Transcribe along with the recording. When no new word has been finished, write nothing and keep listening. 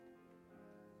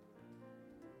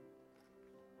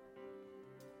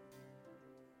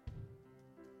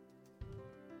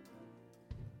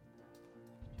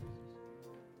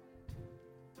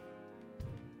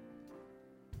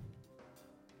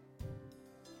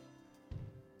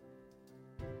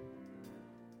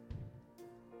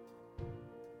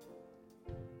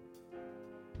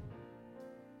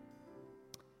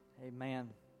Amen.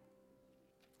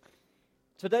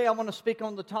 Today I want to speak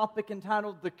on the topic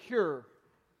entitled The Cure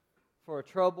for a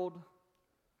Troubled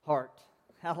Heart.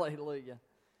 Hallelujah.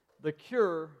 The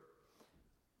cure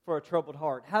for a troubled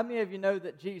heart. How many of you know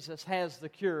that Jesus has the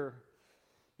cure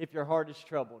if your heart is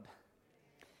troubled?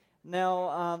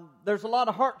 Now, there's a lot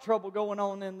of heart trouble going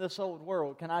on in this old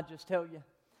world, can I just tell you?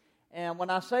 And when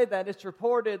I say that, it's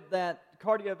reported that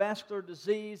cardiovascular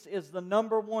disease is the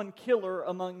number one killer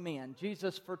among men.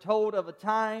 Jesus foretold of a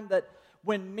time that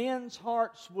when men's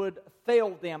hearts would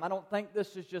fail them. I don't think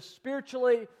this is just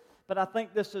spiritually, but I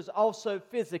think this is also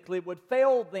physically, would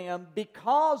fail them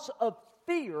because of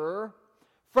fear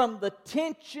from the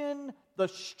tension, the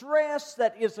stress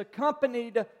that is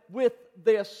accompanied with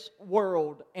this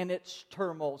world and its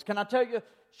turmoils. Can I tell you,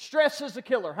 stress is a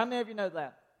killer. How many of you know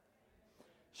that?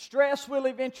 Stress will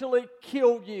eventually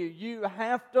kill you. You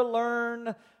have to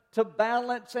learn to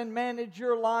balance and manage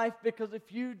your life, because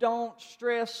if you don't,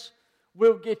 stress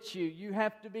will get you. You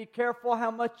have to be careful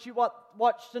how much you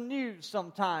watch the news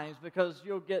sometimes, because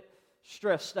you'll get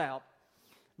stressed out.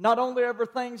 Not only over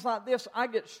things like this, I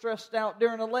get stressed out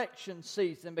during election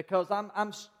season, because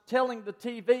I'm telling the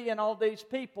TV and all these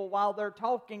people while they're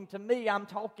talking to me, I'm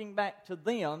talking back to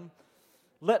them,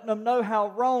 letting them know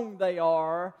how wrong they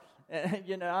are.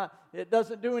 It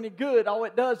doesn't do any good. All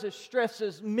it does is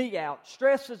stresses me out.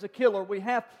 Stress is a killer. We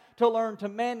have to learn to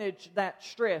manage that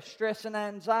stress. Stress and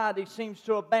anxiety seems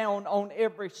to abound on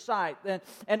every side.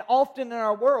 And often in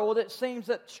our world, it seems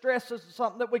that stress is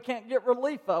something that we can't get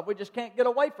relief of. We just can't get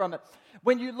away from it.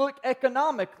 When you look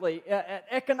economically, at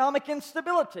economic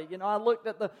instability, I looked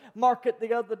at the market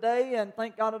the other day, and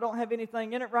thank God I don't have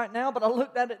anything in it right now, but I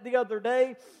looked at it the other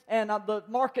day, and the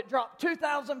market dropped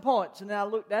 2,000 points, and then I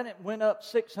looked at it, it went up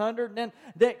 600, and then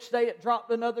the next day it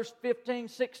dropped another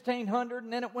 1,600,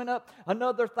 and then it went up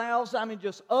another 1,000. I mean,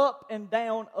 just up and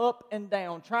down,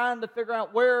 trying to figure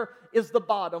out where is the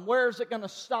bottom, where is it going to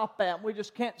stop at, and we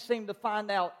just can't seem to find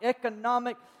out.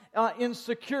 Economic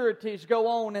insecurities go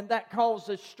on, and that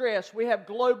causes stress. We have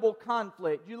global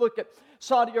conflict. You look at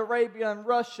Saudi Arabia and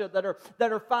Russia that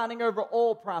are fighting over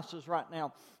oil prices right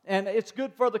now, and it's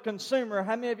good for the consumer.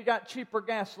 How many of you got cheaper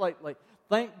gas lately?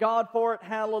 Thank God for it,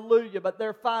 hallelujah, but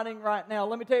they're fighting right now.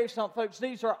 Let me tell you something, folks,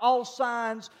 these are all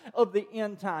signs of the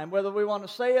end time. Whether we want to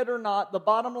say it or not, the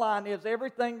bottom line is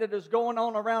everything that is going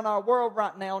on around our world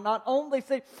right now, not only,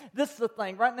 see, this is the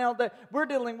thing, right now that we're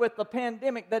dealing with the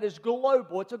pandemic that is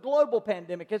global. It's a global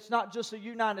pandemic. It's not just a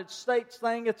United States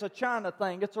thing, it's a China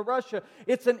thing, it's a Russia,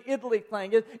 it's an Italy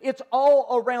thing. It's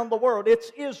all around the world.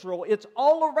 It's Israel. It's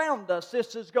all around us.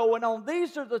 This is going on.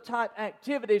 These are the type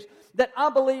activities that I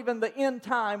believe in the end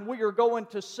time we are going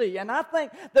to see. And I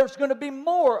think there's going to be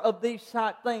more of these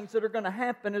type things that are going to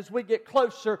happen as we get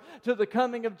closer to the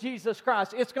coming of Jesus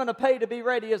Christ. It's going to pay to be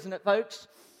ready, isn't it, folks?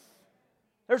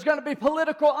 There's going to be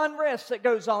political unrest that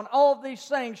goes on. All of these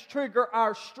things trigger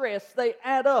our stress. They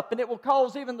add up, and it will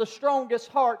cause even the strongest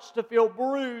hearts to feel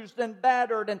bruised and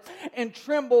battered and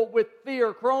tremble with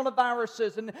fear.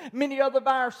 Coronaviruses and many other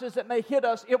viruses that may hit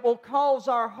us, it will cause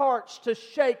our hearts to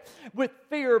shake with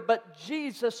fear. But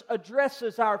Jesus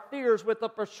addresses our fears with a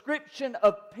prescription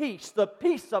of peace, the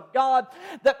peace of God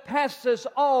that passes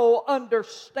all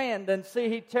understanding. See,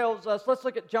 He tells us, let's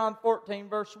look at John 14,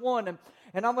 verse 1,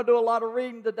 and I'm going to do a lot of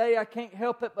reading today. I can't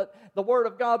help it, but the Word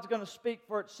of God's going to speak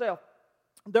for itself.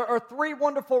 There are three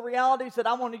wonderful realities that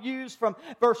I want to use from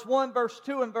verse 1, verse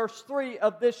 2, and verse 3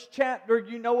 of this chapter.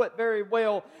 You know it very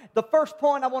well. The first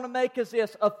point I want to make is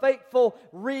this: a faithful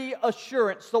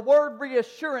reassurance. The word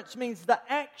reassurance means the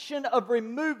action of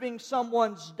removing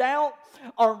someone's doubt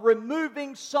or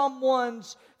removing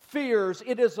someone's fears.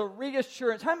 It is a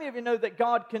reassurance. How many of you know that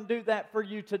God can do that for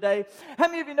you today? How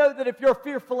many of you know that if you're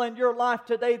fearful in your life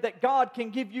today, that God can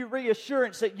give you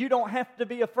reassurance that you don't have to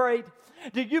be afraid?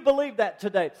 Do you believe that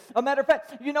today? A matter of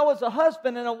fact, as a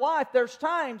husband and a wife, there's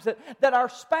times that our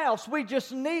spouse, we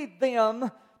just need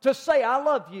them to say, I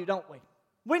love you, don't we?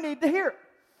 We need to hear it.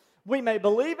 We may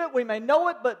believe it, we may know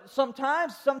it, but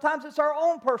sometimes it's our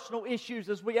own personal issues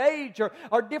as we age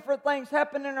or different things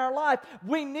happen in our life.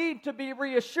 We need to be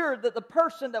reassured that the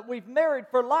person that we've married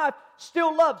for life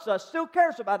still loves us, still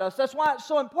cares about us. That's why it's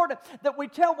so important that we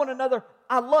tell one another,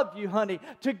 I love you, honey,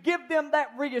 to give them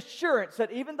that reassurance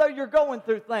that even though you're going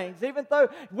through things, even though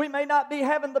we may not be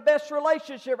having the best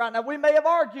relationship right now, we may have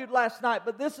argued last night,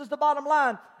 but this is the bottom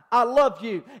line. I love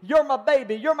you. You're my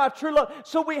baby. You're my true love.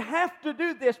 So we have to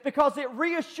do this because it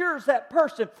reassures that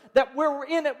person that we're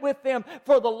in it with them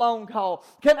for the long haul.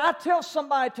 Can I tell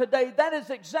somebody today that is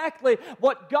exactly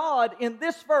what God in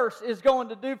this verse is going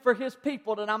to do for His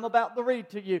people that I'm about to read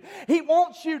to you. He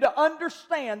wants you to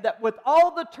understand that with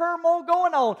all the turmoil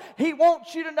going on, He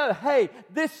wants you to know, hey,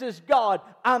 this is God.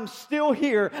 I'm still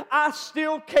here. I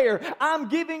still care. I'm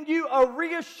giving you a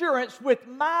reassurance with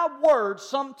my words.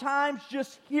 Sometimes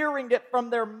just hearing it from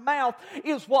their mouth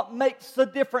is what makes the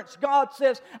difference. God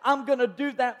says, I'm going to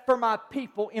do that for my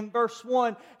people. In verse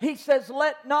 1, He says,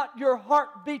 let not your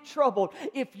heart be troubled.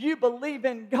 If you believe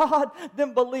in God,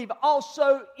 then believe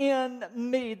also in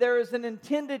me. There is an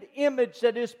intended image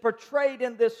that is portrayed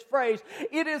in this phrase.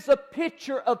 It is a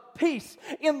picture of peace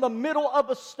in the middle of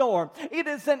a storm. It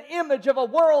is an image of a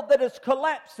world that is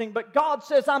collapsing, but God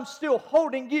says, I'm still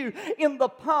holding you in the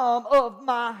palm of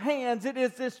my hands. It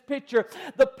is this picture,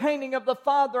 the painting of the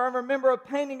Father. I remember a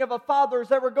painting of a father as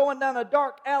they were going down a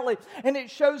dark alley, and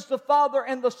it shows the Father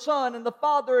and the Son, and the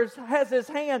Father has His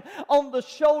hand on the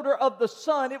shoulder of the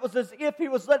Son. It was as if He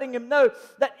was letting him know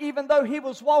that even though he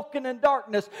was walking in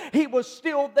darkness, He was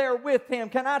still there with him.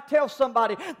 Can I tell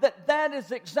somebody that that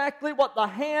is exactly what the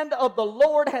hand of the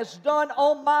Lord has done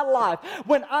on my life?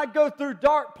 When I go through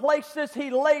dark places,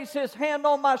 He lays His hand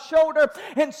on my shoulder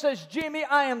and says, Jimmy,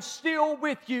 I am still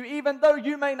with you. Even though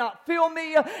you may not feel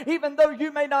me, even though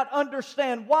you may not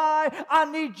understand why, I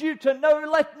need you to know,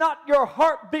 let not your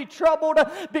heart be troubled,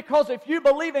 because if you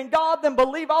believe in God, then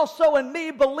believe also in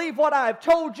me. Believe what I have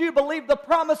told you. Believe the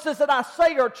promises that I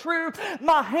say are true.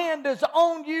 My hand is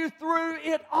on you through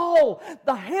it all.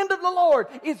 The hand of the Lord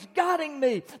is guiding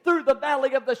me through the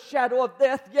valley of the shadow of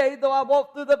death. Yea, though I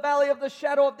walk through the valley of the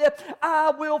shadow of death,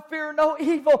 I will fear no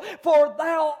evil, for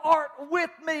thou art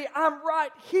with me. I'm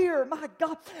right here. My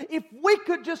God, if we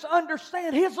could just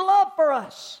understand His love for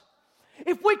us,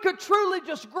 if we could truly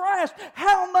just grasp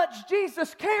how much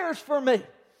Jesus cares for me,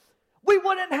 we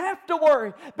wouldn't have to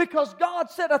worry, because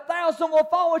God said 1,000 will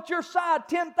fall at your side,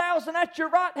 10,000 at your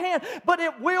right hand, but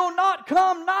it will not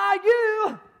come nigh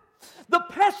you. The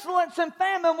pestilence and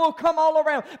famine will come all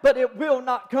around, but it will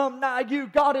not come nigh you.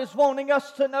 God is wanting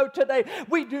us to know today,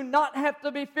 we do not have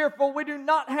to be fearful. We do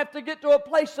not have to get to a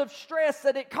place of stress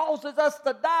that it causes us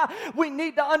to die. We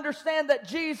need to understand that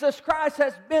Jesus Christ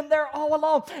has been there all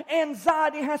along.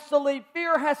 Anxiety has to leave.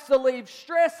 Fear has to leave.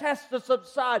 Stress has to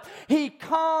subside. He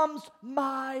calms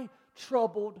my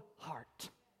troubled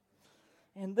heart.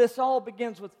 And this all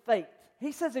begins with faith.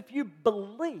 He says, if you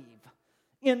believe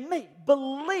in me.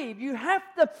 Believe. You have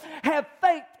to have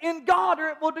faith in God or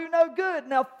it will do no good.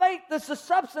 Now, faith is the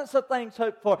substance of things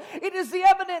hoped for. It is the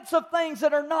evidence of things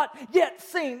that are not yet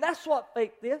seen. That's what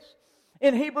faith is.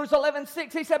 In Hebrews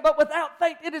 11:6, he said, but without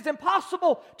faith it is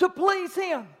impossible to please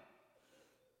Him.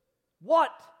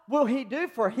 What will He do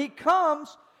for? He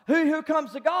comes. Who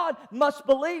comes to God must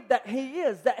believe that He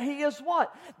is. That He is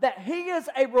what? That He is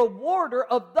a rewarder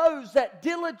of those that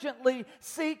diligently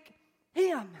seek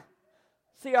Him.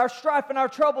 See, our strife and our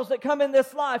troubles that come in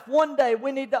this life, one day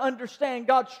we need to understand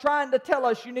God's trying to tell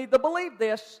us, you need to believe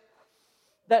this,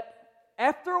 that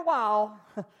after a while,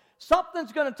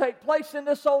 something's going to take place in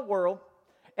this old world,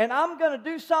 and I'm going to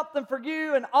do something for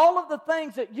you, and all of the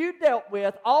things that you dealt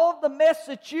with, all of the mess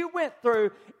that you went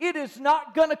through, it is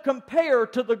not going to compare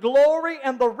to the glory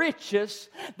and the riches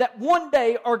that one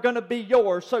day are going to be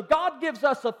yours. So God gives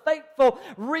us a faithful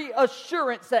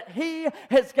reassurance that He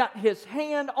has got His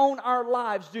hand on our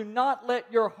lives. Do not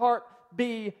let your heart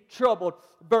be troubled.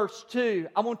 Verse 2,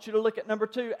 I want you to look at number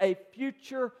 2, a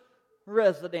future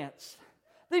residence.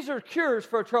 These are cures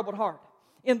for a troubled heart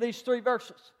in these 3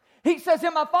 verses. He says,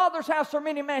 in my Father's house are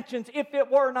many mansions. If it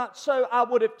were not so, I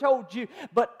would have told you.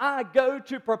 But I go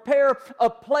to prepare a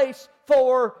place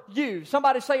for you.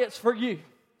 Somebody say it's for you.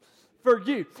 For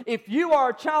you. If you are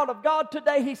a child of God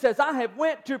today, He says, I have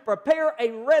went to prepare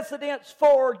a residence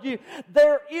for you.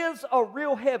 There is a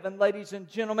real heaven, ladies and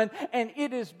gentlemen, and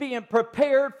it is being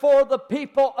prepared for the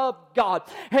people of God.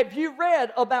 Have you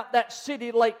read about that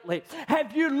city lately?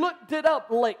 Have you looked it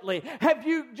up lately? Have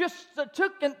you just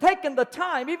taken the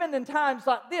time, even in times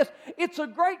like this, it's a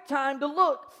great time to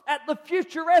look at the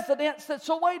future residence that's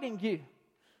awaiting you.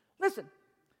 Listen,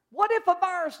 what if a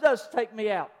virus does take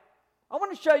me out? I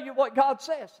want to show you what God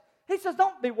says. He says,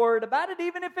 don't be worried about it,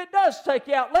 even if it does take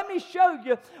you out. Let me show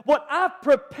you what I've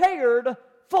prepared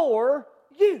for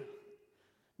you.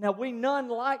 Now, we none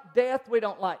like death. We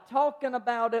don't like talking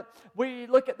about it. We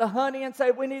look at the honey and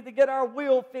say, we need to get our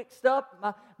will fixed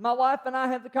up. My wife and I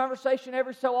have the conversation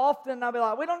every so often, and I'll be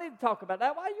like, we don't need to talk about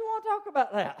that. Why do you want to talk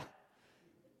about that?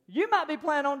 You might be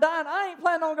planning on dying. I ain't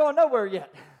planning on going nowhere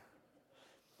yet.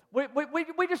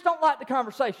 We just don't like the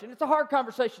conversation. It's a hard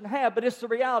conversation to have, but it's the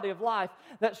reality of life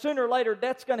that sooner or later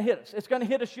death's going to hit us. It's going to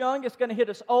hit us young. It's going to hit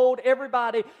us old.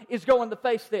 Everybody is going to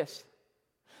face this.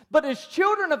 But as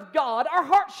children of God, our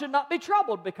hearts should not be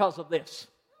troubled because of this.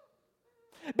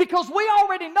 Because we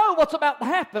already know what's about to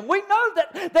happen. We know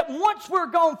that once we're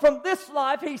gone from this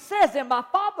life, He says, in my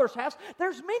Father's house,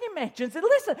 there's many mansions. And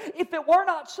listen, if it were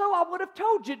not so, I would have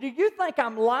told you. Do you think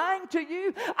I'm lying to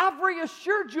you? I've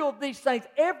reassured you of these things.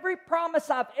 Every promise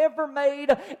I've ever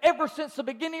made, ever since the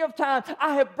beginning of time,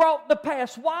 I have brought to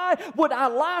pass. Why would I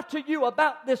lie to you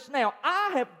about this now?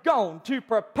 I have gone to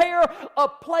prepare a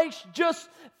place just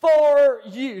for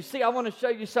you. See, I want to show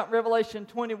you something. Revelation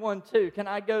 21:2. Can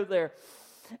I go there?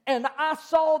 And I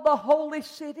saw the holy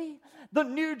city, the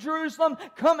new Jerusalem,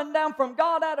 coming down from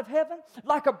God out of heaven,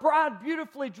 like a bride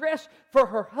beautifully dressed for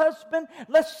her husband.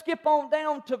 Let's skip on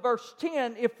down to verse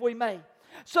 10, if we may.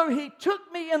 So He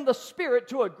took me in the Spirit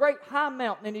to a great high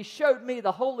mountain, and He showed me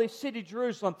the holy city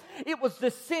Jerusalem. It was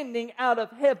descending out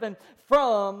of heaven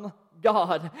from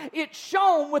God. It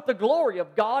shone with the glory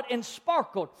of God and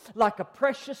sparkled like a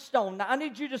precious stone. Now, I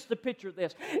need you just to picture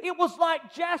this. It was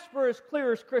like jasper, as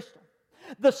clear as crystal.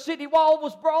 The city wall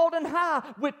was broad and high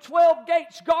with 12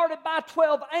 gates guarded by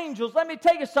 12 angels. Let me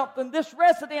tell you something. This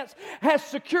residence has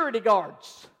security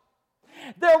guards.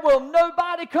 There will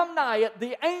nobody come nigh it.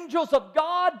 The angels of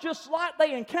God, just like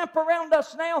they encamp around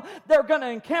us now, they're going to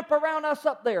encamp around us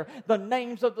up there. The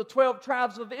names of the 12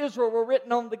 tribes of Israel were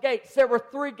written on the gates. There were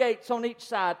 3 gates on each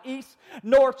side, east,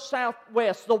 north, south,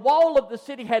 west. The wall of the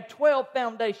city had 12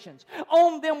 foundations.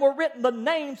 On them were written the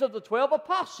names of the 12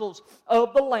 apostles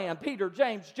of the Lamb, Peter,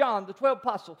 James, John, the 12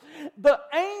 apostles. The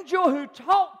angel who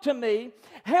talked to me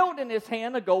held in his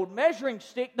hand a gold measuring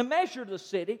stick to measure the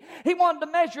city. He wanted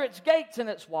to measure its gates and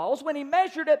its walls. When he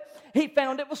measured it, he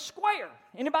found it was square.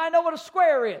 Anybody know what a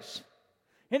square is?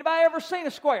 Anybody ever seen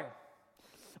a square?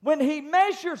 When he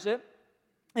measures it,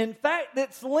 in fact,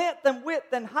 its length and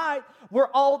width and height were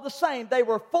all the same. They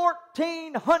were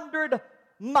 1,400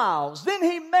 miles. Then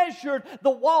he measured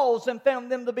the walls and found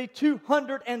them to be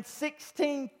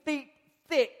 216 feet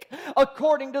thick,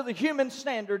 according to the human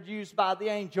standard used by the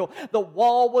angel. The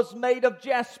wall was made of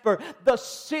jasper. The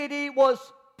city was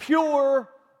pure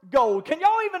gold. Can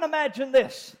y'all even imagine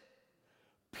this?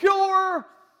 Pure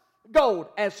gold,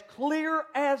 as clear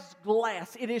as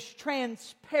glass. It is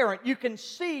transparent. You can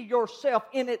see yourself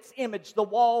in its image. The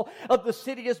wall of the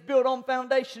city is built on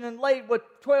foundation and laid with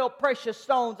 12 precious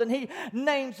stones, and he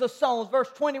names the stones. Verse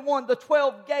 21, the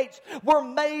 12 gates were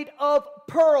made of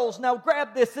pearls. Now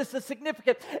grab this. This is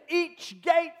significant. Each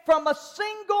gate from a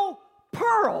single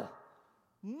pearl.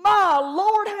 My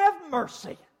Lord, have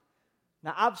mercy.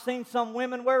 Now, I've seen some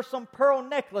women wear some pearl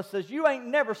necklaces. You ain't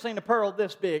never seen a pearl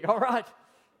this big, all right?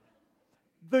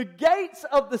 The gates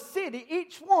of the city,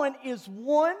 each one is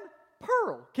one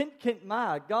pearl.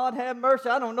 My God have mercy.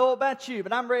 I don't know about you,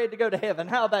 but I'm ready to go to heaven.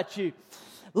 How about you?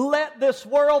 Let this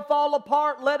world fall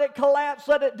apart. Let it collapse.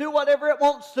 Let it do whatever it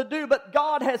wants to do. But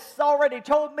God has already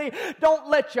told me, don't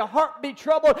let your heart be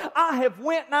troubled. I have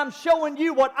went and I'm showing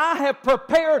you what I have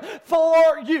prepared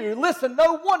for you. Listen,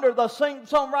 no wonder the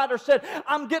songwriter said,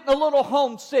 I'm getting a little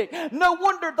homesick. No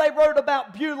wonder they wrote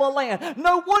about Beulah land.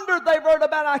 No wonder they wrote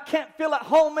about I can't feel at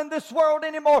home in this world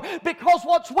anymore. Because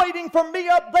what's waiting for me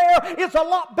up there is a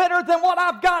lot better than what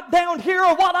I've got down here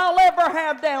or what I'll ever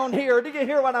have down here. Do you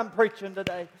hear what I'm preaching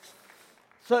today?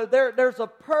 So there's a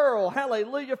pearl,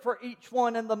 hallelujah, for each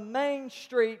one. And the main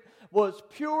street was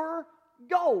pure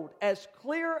gold, as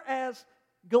clear as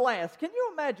glass. Can you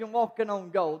imagine walking on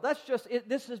gold? That's just,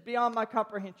 this is beyond my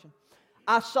comprehension.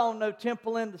 I saw no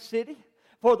temple in the city,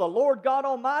 for the Lord God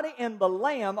Almighty and the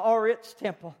Lamb are its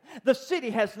temple. The city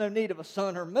has no need of a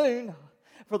sun or moon,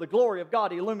 for the glory of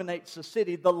God illuminates the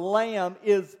city. The Lamb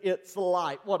is its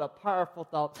light. What a powerful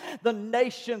thought. The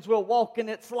nations will walk in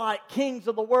its light. Kings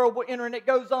of the world will enter. And it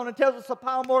goes on and tells us a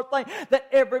power more thing, that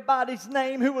everybody's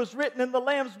name who was written in the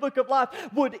Lamb's book of life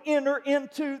would enter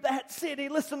into that city.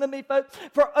 Listen to me, folks.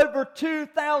 For over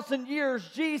 2,000 years,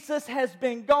 Jesus has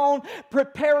been gone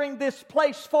preparing this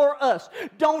place for us.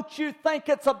 Don't you think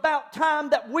it's about time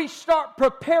that we start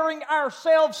preparing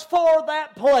ourselves for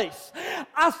that place?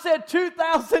 I said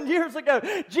 2,000 years ago,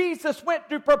 Jesus went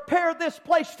to prepare this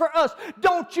place for us.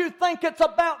 Don't you think it's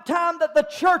about time that the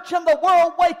church and the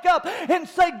world wake up and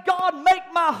say, God, make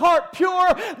my heart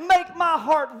pure, make my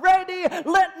heart ready,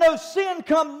 let no sin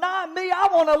come nigh me. I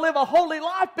want to live a holy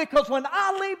life, because when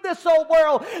I leave this old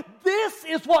world, this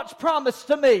is what's promised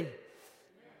to me.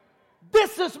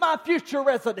 This is my future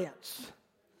residence.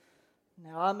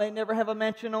 Now, I may never have a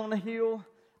mansion on a hill.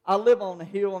 I live on a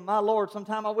hill, and my Lord,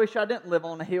 sometimes I wish I didn't live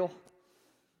on a hill.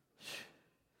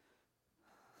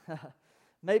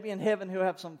 Maybe in heaven he'll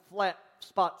have some flat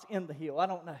spots in the hill. I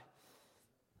don't know.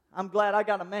 I'm glad I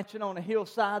got a mansion on a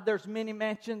hillside. There's many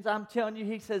mansions. I'm telling you,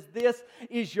 he says, this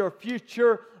is your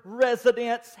future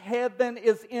residence. Heaven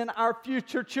is in our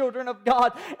future, children of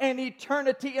God. And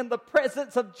eternity in the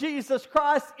presence of Jesus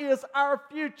Christ is our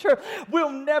future.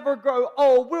 We'll never grow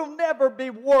old. We'll never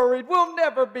be worried. We'll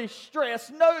never be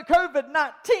stressed. No,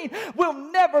 COVID-19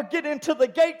 will never get into the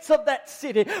gates of that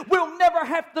city. We'll never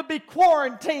have to be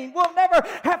quarantined. We'll never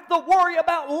have to worry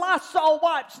about Lysol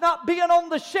wipes not being on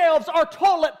the shelves or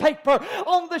toilet paper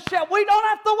on the shelf. We don't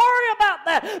have to worry about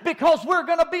that because we're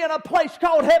going to be in a place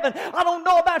called heaven. I don't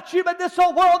know about you, but this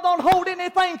whole world don't hold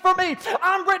anything for me.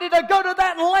 I'm ready to go to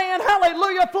that land,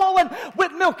 hallelujah, flowing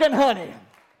with milk and honey.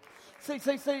 See.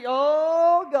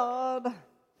 Oh, God.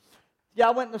 Yeah,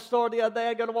 I went in the store the other day.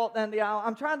 I go to walk down the aisle.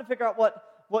 I'm trying to figure out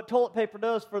what toilet paper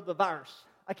does for the virus.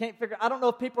 I don't know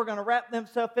if people are going to wrap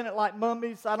themselves in it like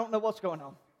mummies. I don't know what's going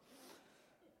on.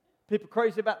 People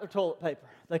crazy about their toilet paper.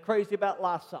 They're crazy about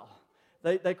Lysol.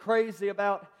 They're crazy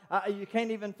about, you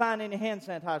can't even find any hand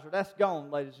sanitizer. That's gone,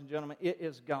 ladies and gentlemen. It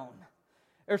is gone.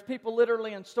 There's people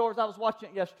literally in stores. I was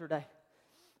watching it yesterday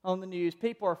on the news.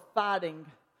 People are fighting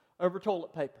over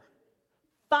toilet paper.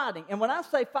 Fighting. And when I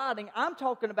say fighting, I'm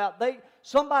talking about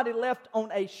somebody left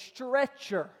on a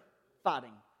stretcher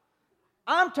fighting.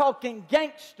 I'm talking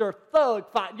gangster, thug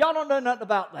fight. Y'all don't know nothing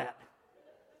about that.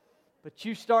 But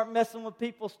you start messing with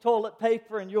people's toilet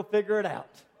paper and you'll figure it out.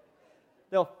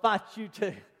 They'll fight you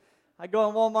too. I go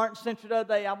in Walmart in Central the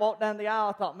other day. I walked down the aisle.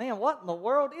 I thought, man, what in the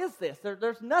world is this?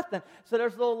 There's nothing. So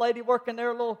there's a little lady working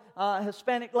there, a little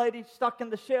Hispanic lady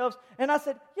stocking the shelves. And I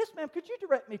said, yes, ma'am, could you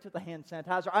direct me to the hand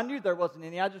sanitizer? I knew there wasn't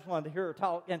any. I just wanted to hear her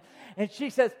talk. And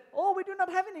she says, oh, we do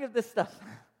not have any of this stuff.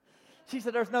 She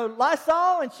said, there's no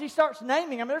Lysol, and she starts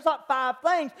naming. There's like 5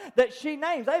 things that she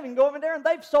names. They even go over there, and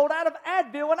they've sold out of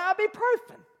Advil and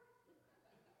ibuprofen.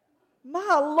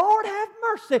 My Lord, have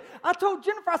mercy. I told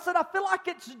Jennifer, I said, I feel like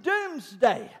it's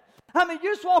doomsday.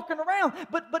 You're just walking around.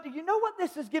 But you know what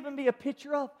this is giving me a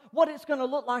picture of? What it's going to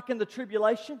look like in the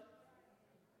tribulation?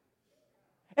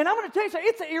 And I'm going to tell you something.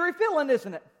 It's an eerie feeling,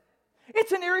 isn't it?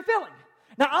 It's an eerie feeling.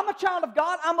 Now, I'm a child of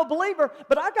God. I'm a believer.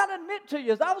 But I got to admit to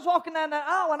you, as I was walking down that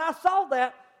aisle and I saw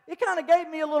that, it kind of gave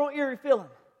me a little eerie feeling.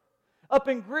 Up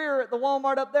in Greer at the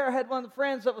Walmart up there, I had one of the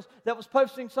friends that was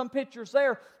posting some pictures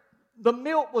there. The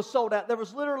milk was sold out. There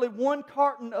was literally 1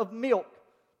 carton of milk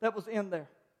that was in there.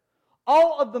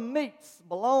 All of the meats,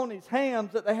 bolognas,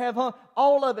 hams that they have,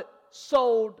 all of it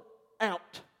sold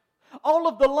out. All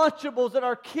of the Lunchables that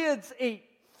our kids eat,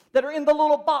 that are in the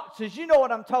little boxes. You know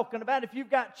what I'm talking about. If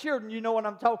you've got children, you know what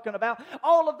I'm talking about.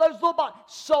 All of those little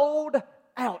boxes sold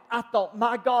out. I thought,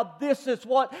 my God, this is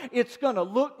what it's going to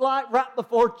look like right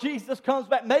before Jesus comes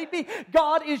back. Maybe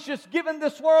God is just giving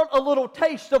this world a little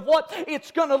taste of what it's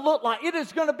going to look like. It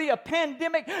is going to be a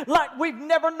pandemic like we've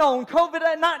never known.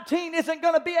 COVID-19 isn't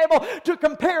going to be able to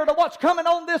compare to what's coming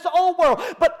on this old world.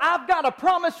 But I've got a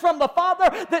promise from the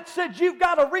Father that said you've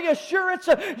got a reassurance,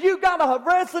 you've got a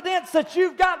residence that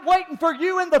you've got waiting for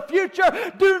you in the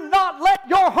future. Do not let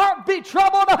your heart be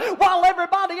troubled. While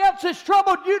everybody else is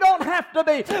troubled, you don't have to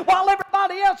be. While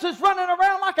everybody else is running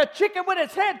around like a chicken with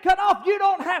its head cut off, you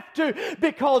don't have to.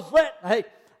 Because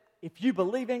if you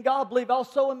believe in God, believe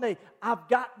also in me. I've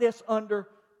got this under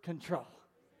control.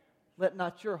 Let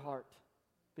not your heart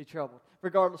be troubled,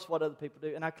 regardless of what other people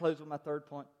do. And I close with my 3rd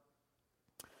point.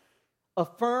 A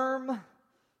firm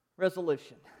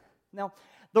resolution. Now,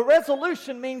 the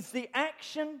resolution means the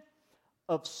action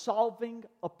of solving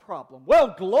a problem.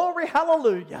 Well, glory,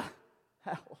 hallelujah.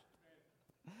 Hallelujah.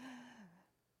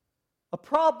 A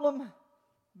problem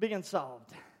being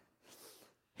solved.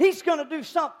 He's going to do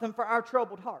something for our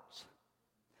troubled hearts.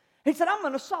 He said, I'm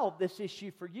going to solve this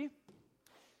issue for you.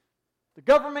 The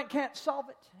government can't solve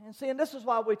it. And see, and this is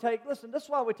why we take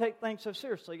things so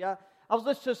seriously. I was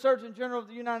listening to the Surgeon General of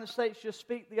the United States just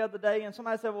speak the other day, and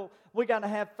somebody said, well, we got to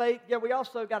have faith. Yeah, we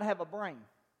also got to have a brain.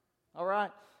 All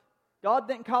right? God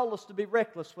didn't call us to be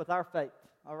reckless with our faith.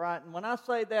 All right? And when I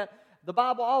say that, the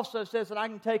Bible also says that I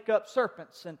can take up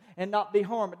serpents and not be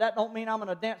harmed. But that don't mean I'm going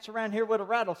to dance around here with a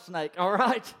rattlesnake, all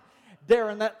right?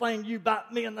 Daring that thing, you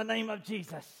bite me in the name of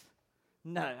Jesus.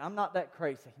 No, I'm not that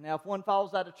crazy. Now, if one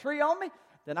falls out of a tree on me,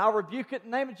 then I'll rebuke it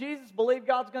in the name of Jesus, believe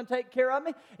God's going to take care of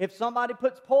me. If somebody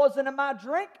puts poison in my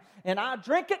drink and I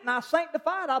drink it and I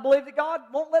sanctify it, I believe that God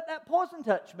won't let that poison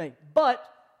touch me. But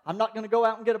I'm not going to go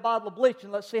out and get a bottle of bleach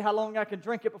and let's see how long I can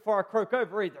drink it before I croak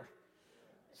over either.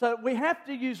 So we have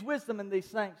to use wisdom in these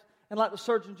things. And like the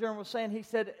Surgeon General was saying, he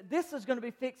said, this is going to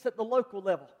be fixed at the local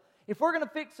level. If we're going to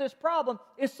fix this problem,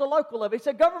 it's the local level. He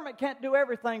said government can't do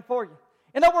everything for you.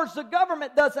 In other words, the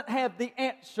government doesn't have the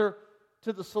answer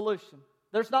to the solution.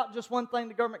 There's not just one thing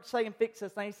the government can say and fix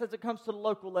this thing. He says it comes to the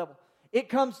local level. It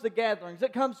comes to gatherings.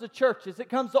 It comes to churches. It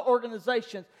comes to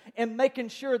organizations and making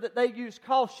sure that they use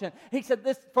caution. He said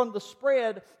this from the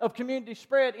spread of community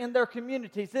spread in their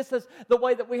communities. This is the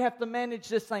way that we have to manage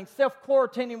this thing.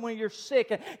 Self-quarantining when you're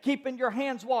sick and keeping your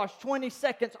hands washed 20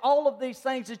 seconds. All of these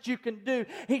things that you can do.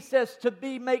 He says to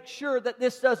make sure that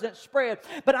this doesn't spread.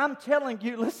 But I'm telling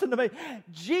you, listen to me.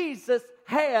 Jesus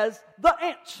has the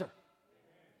answer.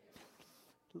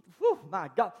 Whew, my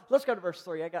God. Let's go to verse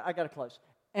 3. I got to close.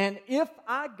 And if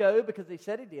I go, because he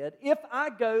said he did, if I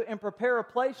go and prepare a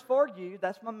place for you,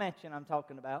 that's my mansion I'm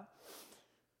talking about.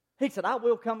 He said, I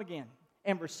will come again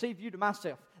and receive you to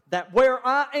myself, that where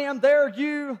I am, there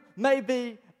you may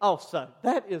be also.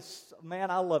 That is,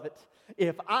 man, I love it.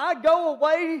 If I go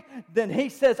away, then he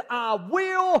says, I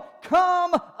will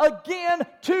come again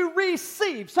to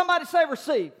receive. Somebody say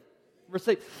receive.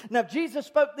 Receive. Now, Jesus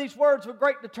spoke these words with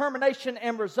great determination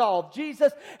and resolve.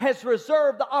 Jesus has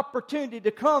reserved the opportunity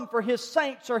to come for his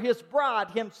saints or his bride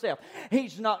himself.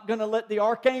 He's not going to let the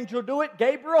archangel do it,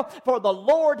 Gabriel, for the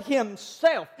Lord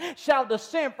himself shall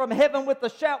descend from heaven with a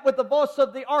shout, with the voice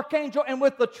of the archangel, and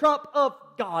with the trump of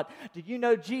God. Do you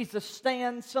know Jesus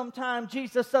stands sometimes?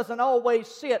 Jesus doesn't always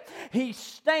sit. He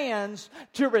stands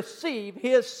to receive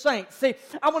his saints. See,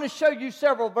 I want to show you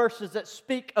several verses that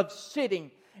speak of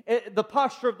sitting, the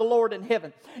posture of the Lord in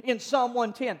heaven. In Psalm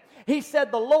 110, he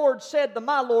said, the Lord said to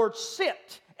my Lord,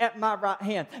 sit at my right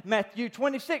hand. Matthew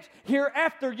 26,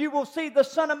 hereafter you will see the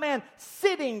Son of Man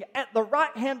sitting at the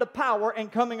right hand of power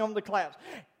and coming on the clouds.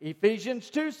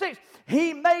 Ephesians 2:6,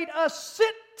 he made us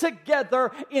sit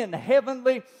together in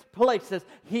heavenly places.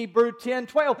 Hebrew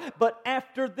 10:12, but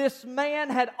after this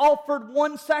man had offered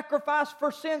one sacrifice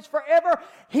for sins forever,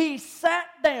 he sat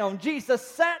down. Jesus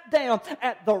sat down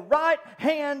at the right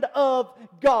hand of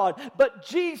God. But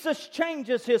Jesus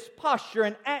changes his posture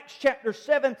in Acts chapter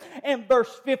 7 and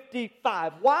verse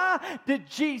 55. Why did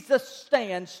Jesus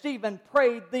stand? Stephen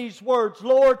prayed these words,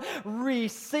 Lord,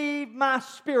 receive my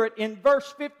spirit. In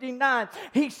verse 59,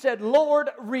 he said, Lord,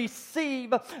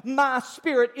 receive my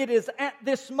spirit. It is at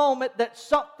this moment that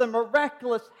something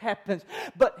miraculous happens.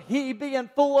 But he, being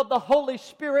full of the Holy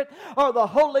Spirit or the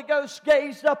Holy Ghost,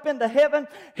 gazed up into heaven.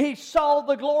 He saw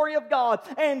the glory of God.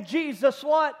 And Jesus,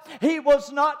 what? He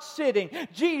was not sitting.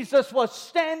 Jesus was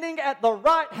standing at the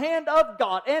right hand of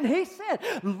God. And he said,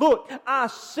 look, I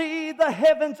see the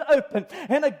heavens open.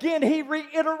 And again, he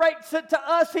reiterates it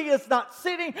to us. He is not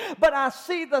sitting, but I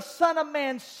see the Son of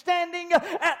Man standing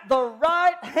at the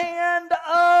right hand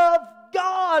of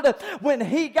God. When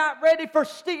he got ready for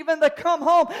Stephen to come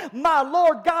home, my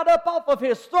Lord got up off of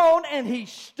his throne and he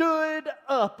stood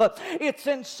up. It's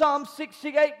in Psalm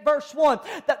 68 verse 1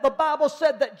 that the Bible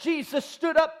said that Jesus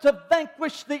stood up to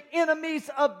vanquish the enemies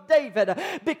of David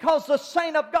because the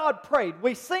saint of God prayed.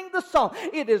 We sing the song,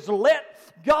 it is let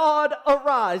God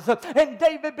arise. And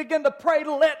David began to pray,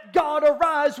 let God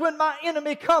arise when my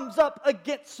enemy comes up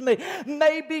against me.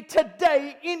 Maybe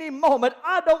today, any moment,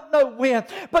 I don't know when,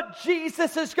 but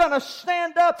Jesus is going to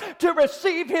stand up to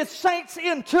receive his saints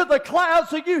into the clouds.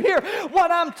 Do you hear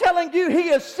what I'm telling you? He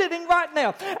is sitting right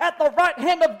now at the right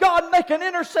hand of God making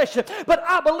intercession. But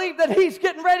I believe that he's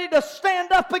getting ready to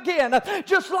stand up again,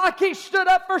 just like he stood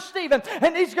up for Stephen.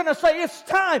 And he's going to say, it's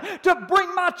time to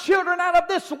bring my children out of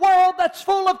this world that's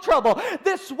full of trouble,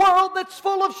 this world that's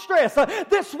full of stress,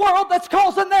 this world that's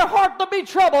causing their heart to be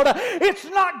troubled. It's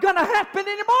not going to happen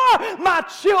anymore. My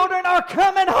children are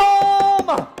coming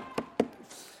home.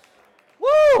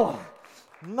 Woo!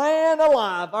 Man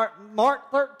alive. All right,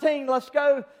 Mark 13, let's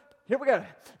go. Here we go.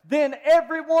 Then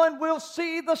everyone will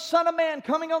see the Son of Man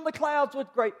coming on the clouds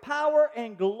with great power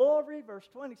and glory. Verse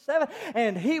 27.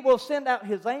 And he will send out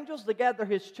his angels to gather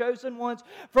his chosen ones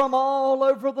from all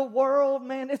over the world.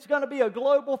 Man, it's going to be a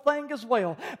global thing as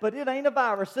well. But it ain't a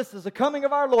virus. This is the coming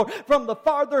of our Lord from the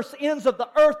farthest ends of the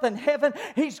earth and heaven.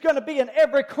 He's going to be in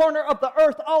every corner of the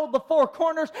earth, all the four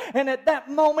corners. And at that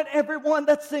moment, everyone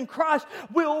that's in Christ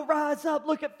will rise up.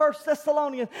 Look at 1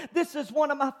 Thessalonians. This is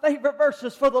one of my favorite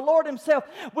verses. For the Lord himself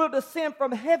will descend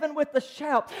from heaven with a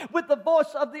shout, with the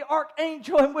voice of the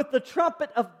archangel, and with the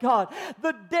trumpet of God.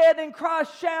 The dead in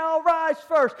Christ shall rise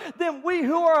first. Then we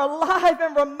who are alive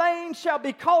and remain shall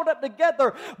be caught up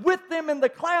together with them in the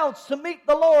clouds to meet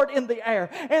the Lord in the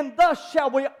air. And thus shall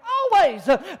we always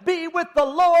be with the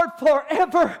Lord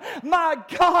forever. My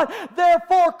God,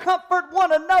 therefore comfort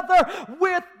one another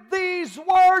with these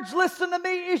words, listen to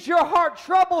me, is your heart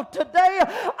troubled today?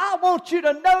 I want you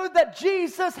to know that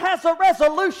Jesus has a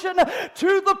resolution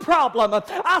to the problem.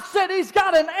 I said He's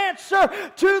got an answer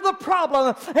to the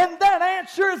problem. And that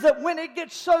answer is that when it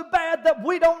gets so bad that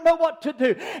we don't know what to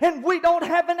do, and we don't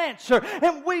have an answer,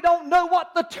 and we don't know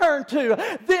what to turn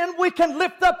to, then we can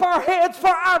lift up our heads, for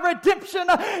our redemption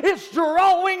is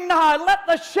drawing nigh. Let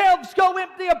the shelves go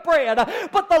empty of bread,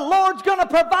 but the Lord's going to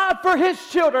provide for His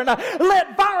children.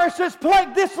 Let viruses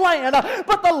plague this land,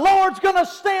 but the Lord's going to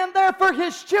stand there for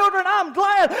His children. I'm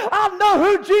glad I know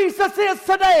who Jesus is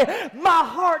today. My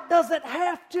heart doesn't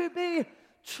have to be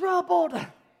troubled.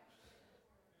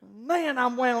 Man,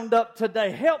 I'm wound up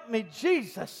today. Help me,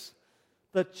 Jesus,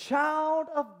 the child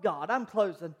of God. I'm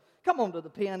closing. Come on to the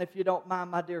pen if you don't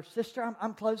mind, my dear sister.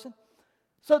 I'm closing.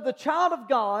 So the child of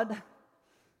God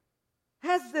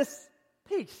has this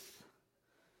peace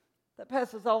that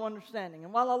passes all understanding.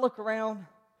 And while I look around,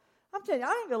 I'm telling you, I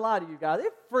ain't going to lie to you guys.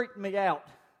 It freaked me out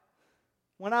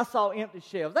when I saw empty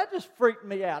shelves. That just freaked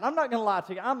me out. I'm not going to lie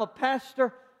to you. I'm a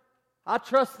pastor. I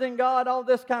trust in God, all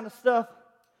this kind of stuff.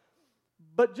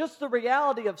 But just the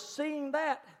reality of seeing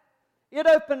that, it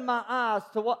opened my eyes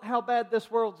to how bad this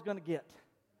world's going to get.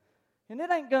 And it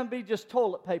ain't going to be just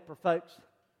toilet paper, folks.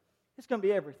 It's going to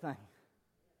be everything.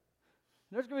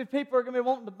 There's going to be people who are going to be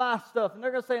wanting to buy stuff, and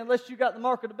they're going to say, unless you got the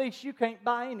mark of the beast, you can't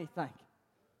buy anything.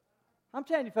 I'm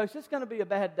telling you, folks, it's going to be a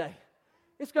bad day.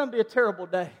 It's going to be a terrible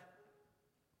day.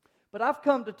 But I've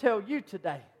come to tell you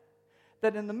today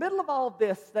that in the middle of all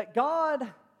this, that God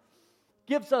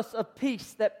gives us a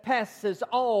peace that passes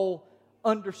all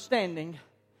understanding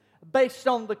based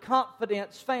on the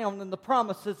confidence found in the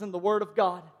promises in the Word of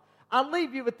God. I'll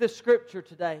leave you with this scripture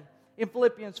today in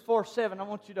Philippians 4:7. I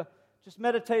want you to just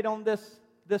meditate on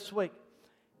this week.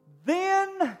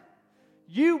 Then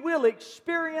you will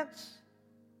experience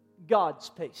God's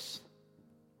peace,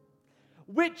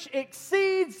 which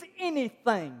exceeds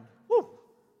anything,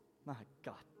 my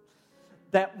God,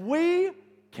 that we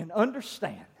can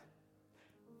understand.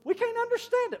 We can't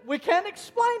understand it. We can't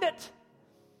explain it.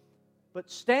 But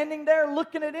standing there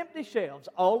looking at empty shelves,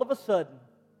 all of a sudden,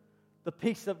 the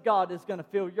peace of God is going to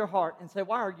fill your heart and say,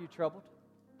 why are you troubled?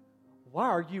 Why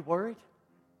are you worried?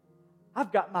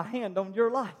 I've got my hand on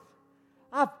your life.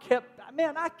 I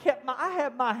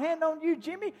had my hand on you,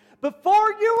 Jimmy,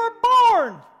 before you were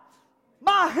born.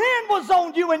 My hand was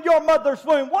on you in your mother's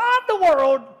womb. Why in the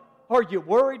world are you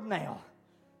worried now?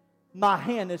 My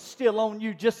hand is still on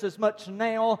you just as much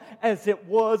now as it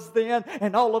was then.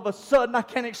 And all of a sudden, I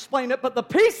can't explain it, but the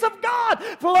peace of God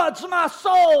floods my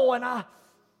soul. And I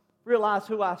realize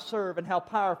who I serve and how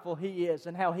powerful He is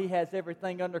and how He has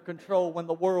everything under control when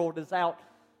the world is out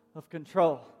of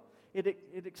control. It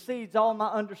exceeds all my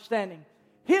understanding.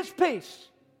 His peace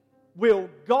will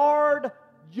guard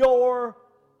your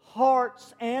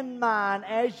hearts and mine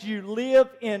as you live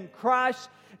in Christ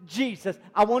Jesus.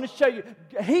 I want to show you.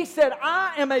 He said,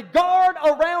 I am a guard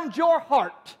around your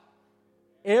heart.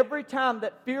 Every time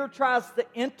that fear tries to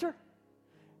enter,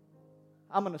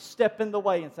 I'm going to step in the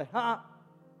way and say,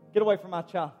 get away from my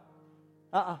child.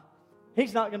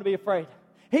 He's not going to be afraid.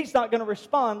 He's not going to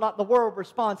respond like the world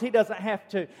responds. He doesn't have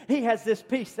to. He has this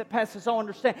peace that passes all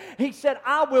understanding. He said,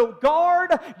 I will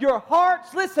guard your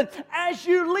hearts. Listen, as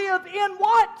you live in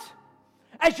what?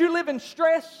 As you live in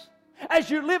stress, as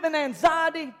you live in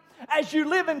anxiety, as you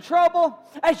live in trouble,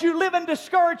 as you live in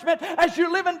discouragement, as you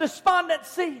live in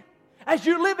despondency, as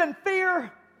you live in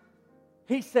fear.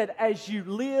 He said, as you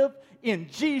live in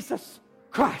Jesus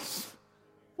Christ.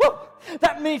 Woo!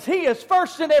 That means He is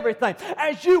first in everything.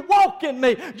 As you walk in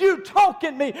me, you talk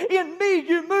in me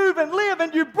you move and live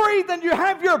and you breathe and you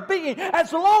have your being.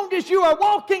 As long as you are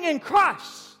walking in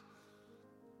Christ,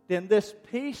 then this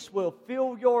peace will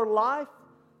fill your life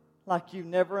like you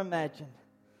never imagined.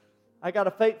 I got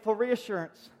a faithful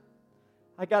reassurance.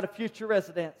 I got a future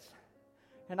residence.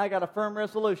 And I got a firm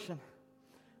resolution.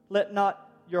 Let not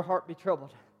your heart be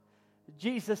troubled.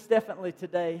 Jesus definitely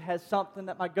today has something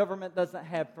that my government doesn't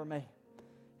have for me.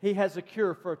 He has a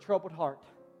cure for a troubled heart.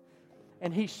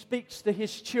 And He speaks to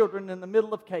His children in the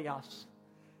middle of chaos.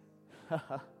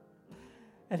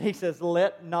 And He says,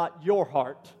 let not your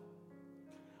heart.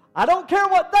 I don't care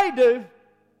what they do.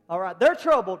 All right, they're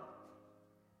troubled.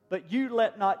 But you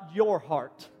let not your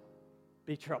heart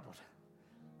be troubled.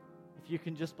 If you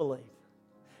can just believe.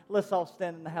 Let's all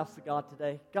stand in the house of God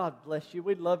today. God bless you.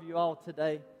 We love you all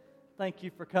today. Thank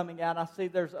you for coming out. I see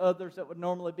there's others that would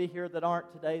normally be here that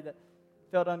aren't today that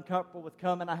felt uncomfortable with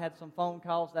coming. I had some phone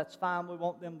calls. That's fine. We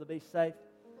want them to be safe.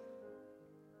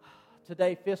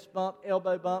 Today, fist bump,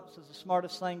 elbow bumps is the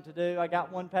smartest thing to do. I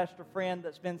got one pastor friend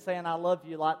that's been saying, I love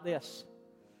you like this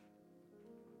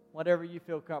whatever you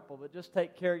feel comfortable. But just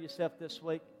take care of yourself this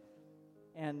week.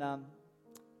 And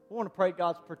we want to pray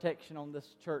God's protection on this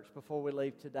church before we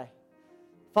leave today.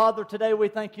 Father, today we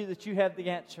thank you that you have the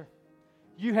answer.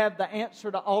 You have the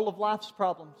answer to all of life's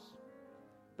problems.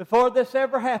 Before this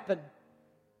ever happened,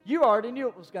 you already knew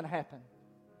it was going to happen.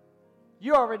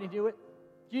 You already knew it.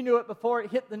 You knew it before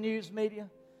it hit the news media.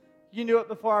 You knew it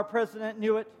before our president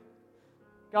knew it.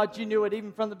 God, you knew it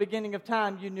even from the beginning of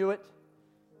time. You knew it.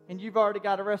 And you've already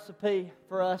got a recipe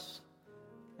for us.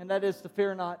 And that is to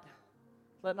fear not.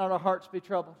 Let not our hearts be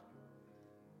troubled.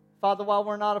 Father, while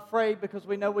we're not afraid because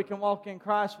we know we can walk in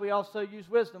Christ, we also use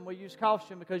wisdom. We use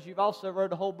caution because you've also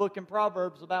wrote a whole book in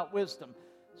Proverbs about wisdom.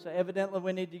 So evidently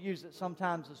we need to use it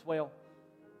sometimes as well.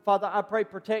 Father, I pray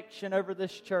protection over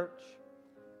this church.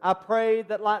 I pray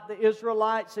that like the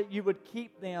Israelites, that you would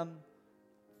keep them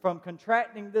from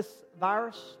contracting this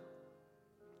virus.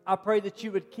 I pray that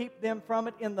you would keep them from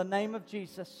it in the name of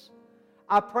Jesus.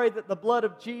 I pray that the blood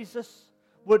of Jesus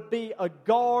would be a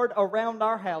guard around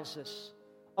our houses,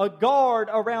 a guard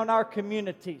around our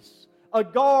communities, a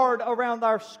guard around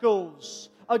our schools,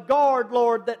 a guard,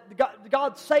 Lord, that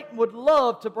God, Satan would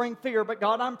love to bring fear. But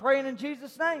God, I'm praying in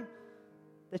Jesus' name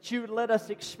that you would let us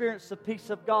experience the peace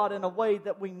of God in a way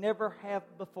that we never have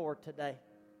before today.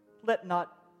 Let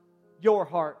not your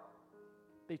heart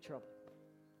be troubled.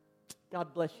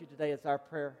 God bless you today is our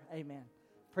prayer. Amen.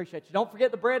 Appreciate you. Don't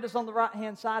forget the bread is on the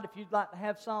right-hand side. If you'd like to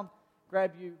have some,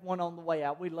 grab you one on the way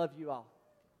out. We love you all.